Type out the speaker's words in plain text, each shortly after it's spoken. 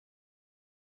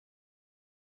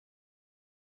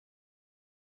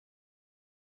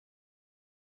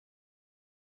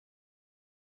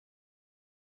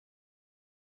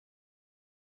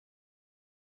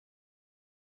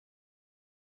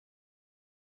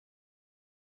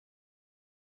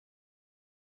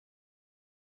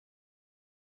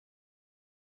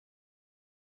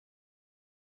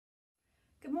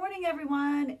Good morning,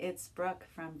 everyone. It's Brooke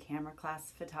from Camera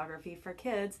Class Photography for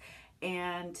Kids,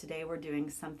 and today we're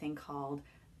doing something called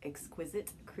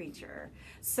Exquisite Creature.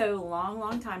 So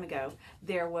long time ago,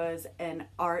 there was an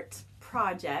art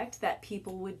project that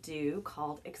people would do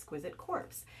called Exquisite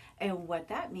Corpse. And what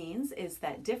that means is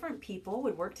that different people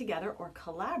would work together or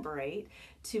collaborate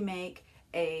to make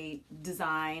a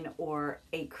design or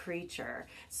a creature.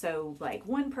 So like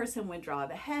one person would draw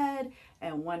the head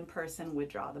and one person would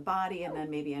draw the body, and then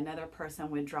maybe another person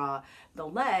would draw the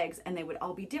legs, and they would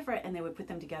all be different, and they would put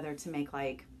them together to make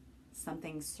like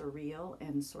something surreal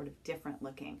and sort of different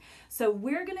looking. So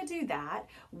we're going to do that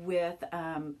with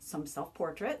some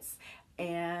self-portraits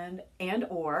and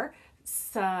or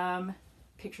some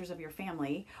pictures of your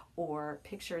family or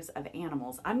pictures of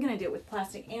animals. I'm going to do it with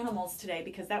plastic animals today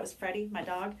because that was Freddie, my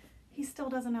dog. He still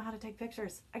doesn't know how to take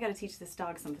pictures. I got to teach this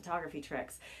dog some photography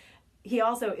tricks. He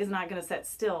also is not going to sit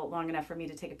still long enough for me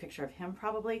to take a picture of him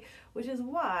probably, which is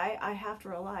why I have to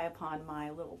rely upon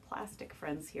my little plastic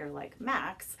friends here like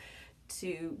Max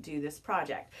to do this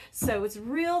project. So it's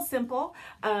real simple.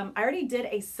 I already did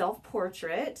a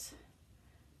self-portrait.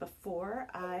 Before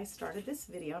I started this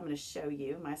video, I'm going to show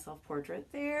you my self-portrait.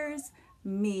 There's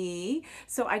me.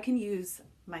 So I can use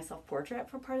my self-portrait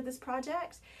for part of this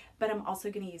project, but I'm also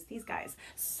going to use these guys.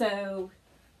 So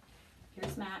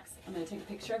here's Max. I'm going to take a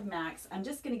picture of Max. I'm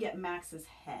just going to get Max's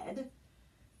head.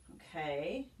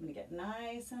 Okay, I'm going to get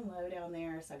nice and low down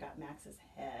there. So I got Max's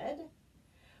head.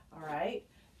 All right,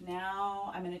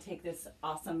 now I'm going to take this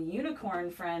awesome unicorn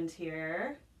friend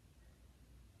here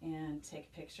and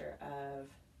take a picture of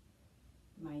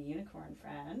my unicorn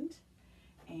friend.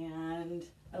 And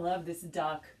I love this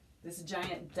duck, this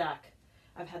giant duck.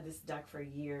 I've had this duck for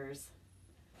years.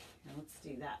 Now let's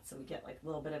do that so we get like a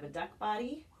little bit of a duck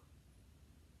body.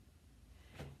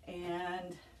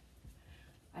 And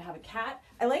I have a cat.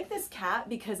 I like this cat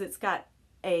because it's got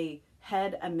a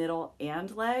head, a middle,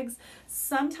 and legs.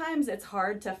 Sometimes it's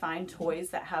hard to find toys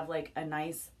that have like a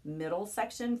nice middle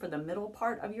section for the middle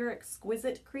part of your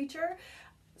exquisite creature.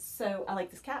 So I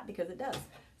like this cat because it does.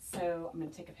 So I'm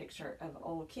going to take a picture of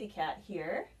old kitty cat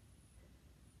here.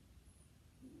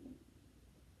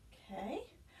 Okay.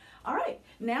 All right.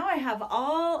 Now I have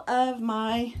all of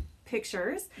my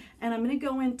pictures, and I'm going to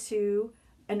go into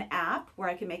an app where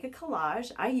I can make a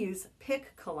collage. I use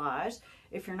Pic Collage.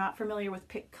 If you're not familiar with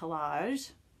Pic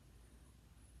Collage,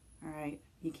 all right,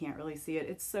 you can't really see it.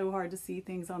 It's so hard to see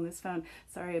things on this phone.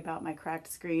 Sorry about my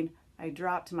cracked screen. I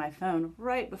dropped my phone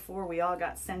right before we all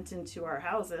got sent into our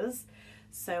houses.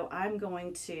 So I'm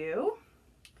going to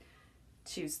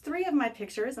choose 3 of my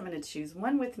pictures. I'm going to choose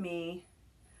one with me,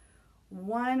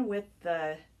 one with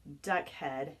the duck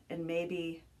head, and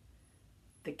maybe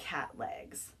the cat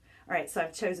legs. All right, so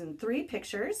I've chosen 3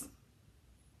 pictures,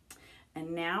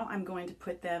 and now I'm going to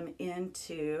put them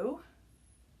into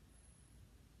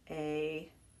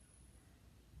a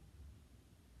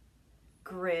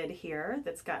grid here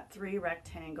that's got 3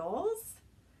 rectangles,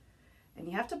 and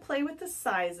you have to play with the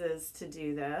sizes to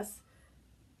do this.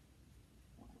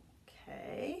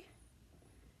 Okay.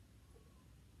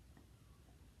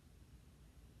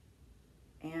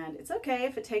 And it's okay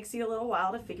if it takes you a little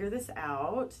while to figure this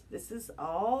out. This is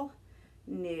all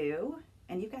new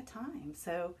and you've got time,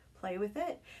 so play with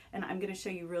it. And I'm going to show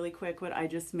you really quick what I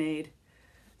just made.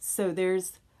 So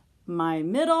there's my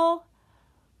middle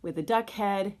with a duck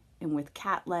head and with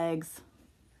cat legs.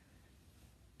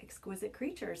 Exquisite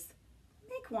creatures.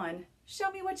 Make one.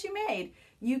 Show me what you made.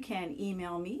 You can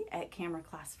email me at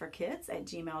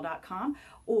cameraclassforkids@gmail.com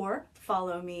or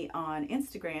follow me on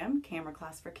Instagram,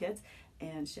 cameraclassforkids,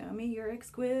 and show me your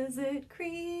exquisite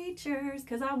creatures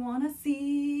because I want to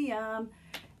see them.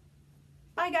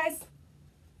 Bye, guys.